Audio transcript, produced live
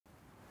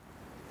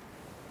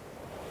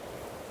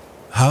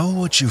How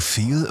would you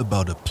feel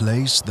about a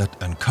place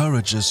that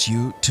encourages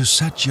you to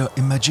set your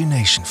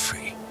imagination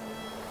free?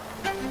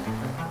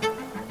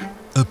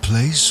 A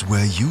place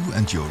where you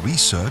and your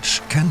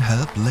research can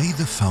help lay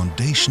the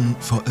foundation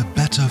for a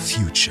better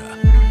future.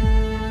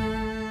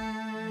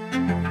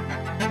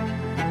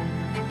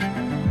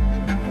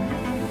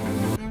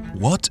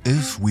 What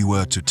if we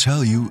were to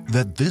tell you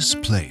that this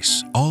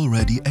place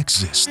already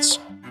exists?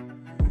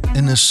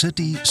 In a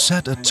city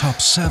set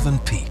atop 7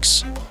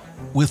 peaks,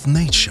 with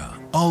nature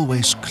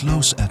always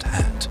close at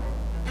hand.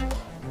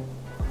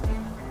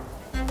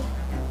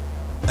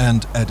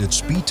 And at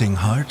its beating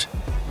heart,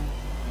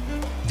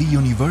 the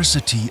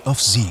University of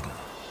Siegen.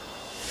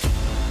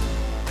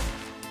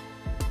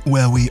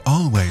 Where we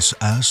always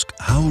ask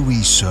how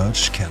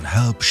research can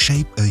help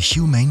shape a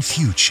humane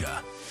future.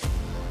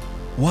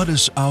 What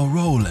is our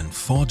role in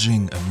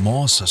forging a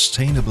more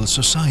sustainable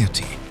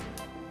society?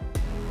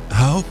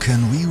 How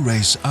can we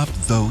raise up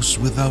those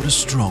without a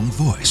strong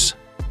voice?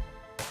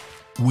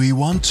 We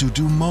want to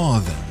do more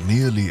than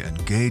merely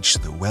engage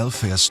the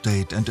welfare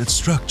state and its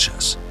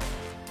structures.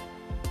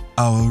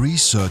 Our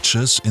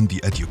researchers in the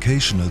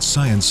educational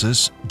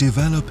sciences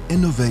develop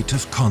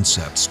innovative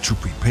concepts to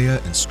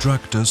prepare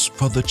instructors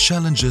for the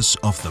challenges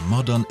of the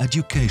modern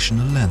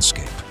educational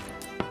landscape.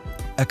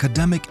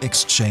 Academic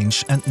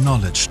exchange and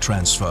knowledge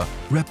transfer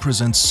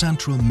represent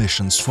central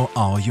missions for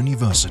our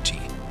university.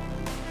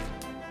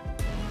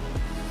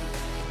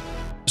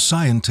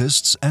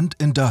 Scientists and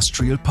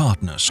industrial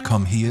partners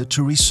come here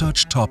to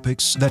research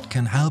topics that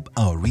can help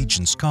our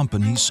region's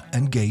companies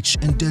engage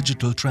in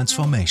digital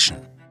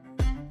transformation.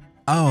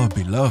 Our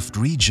beloved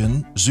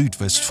region,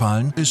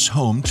 Südwestfalen, is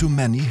home to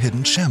many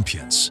hidden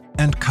champions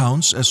and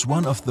counts as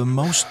one of the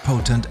most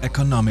potent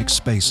economic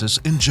spaces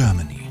in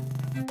Germany.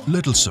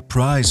 Little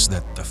surprise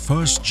that the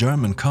first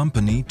German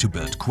company to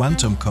build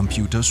quantum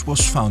computers was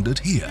founded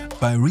here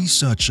by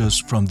researchers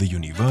from the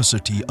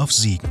University of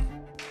Siegen.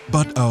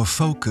 But our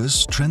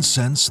focus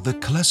transcends the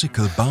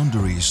classical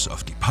boundaries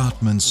of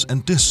departments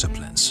and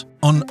disciplines.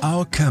 On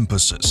our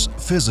campuses,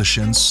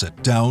 physicians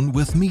sit down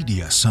with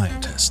media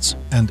scientists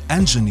and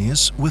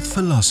engineers with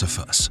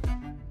philosophers.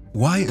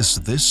 Why is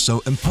this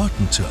so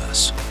important to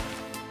us?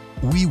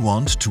 We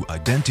want to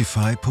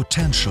identify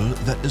potential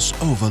that is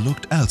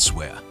overlooked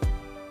elsewhere,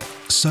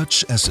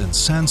 such as in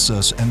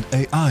sensors and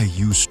AI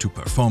used to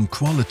perform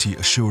quality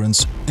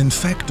assurance in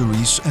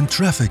factories and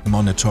traffic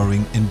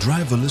monitoring in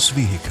driverless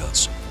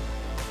vehicles,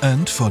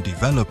 and for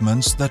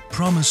developments that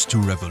promise to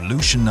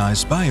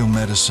revolutionize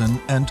biomedicine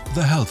and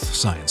the health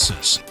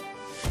sciences.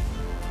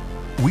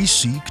 We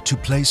seek to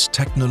place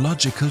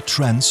technological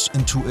trends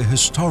into a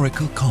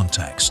historical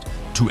context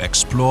to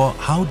explore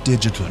how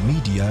digital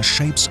media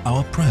shapes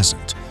our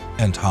present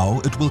and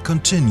how it will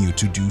continue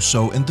to do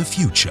so in the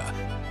future.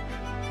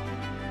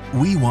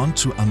 We want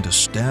to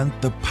understand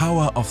the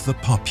power of the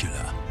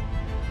popular.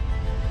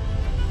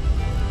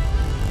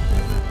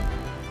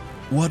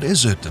 What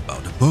is it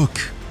about a book,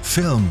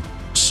 film,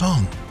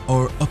 song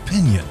or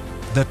opinion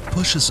that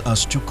pushes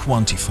us to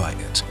quantify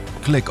it,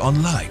 click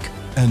on like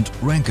and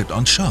rank it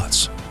on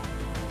charts?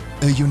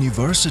 A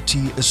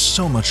university is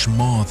so much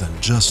more than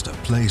just a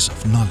place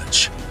of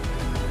knowledge.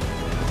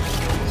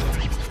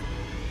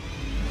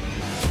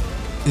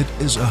 It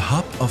is a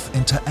hub of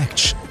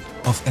interaction,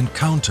 of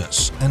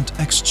encounters and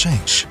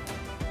exchange.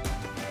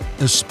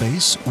 A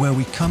space where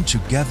we come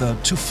together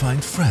to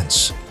find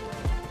friends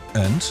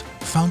and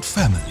found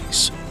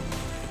families.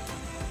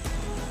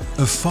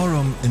 A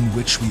forum in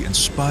which we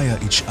inspire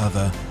each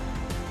other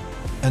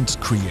and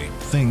create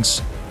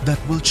things that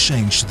will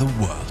change the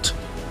world.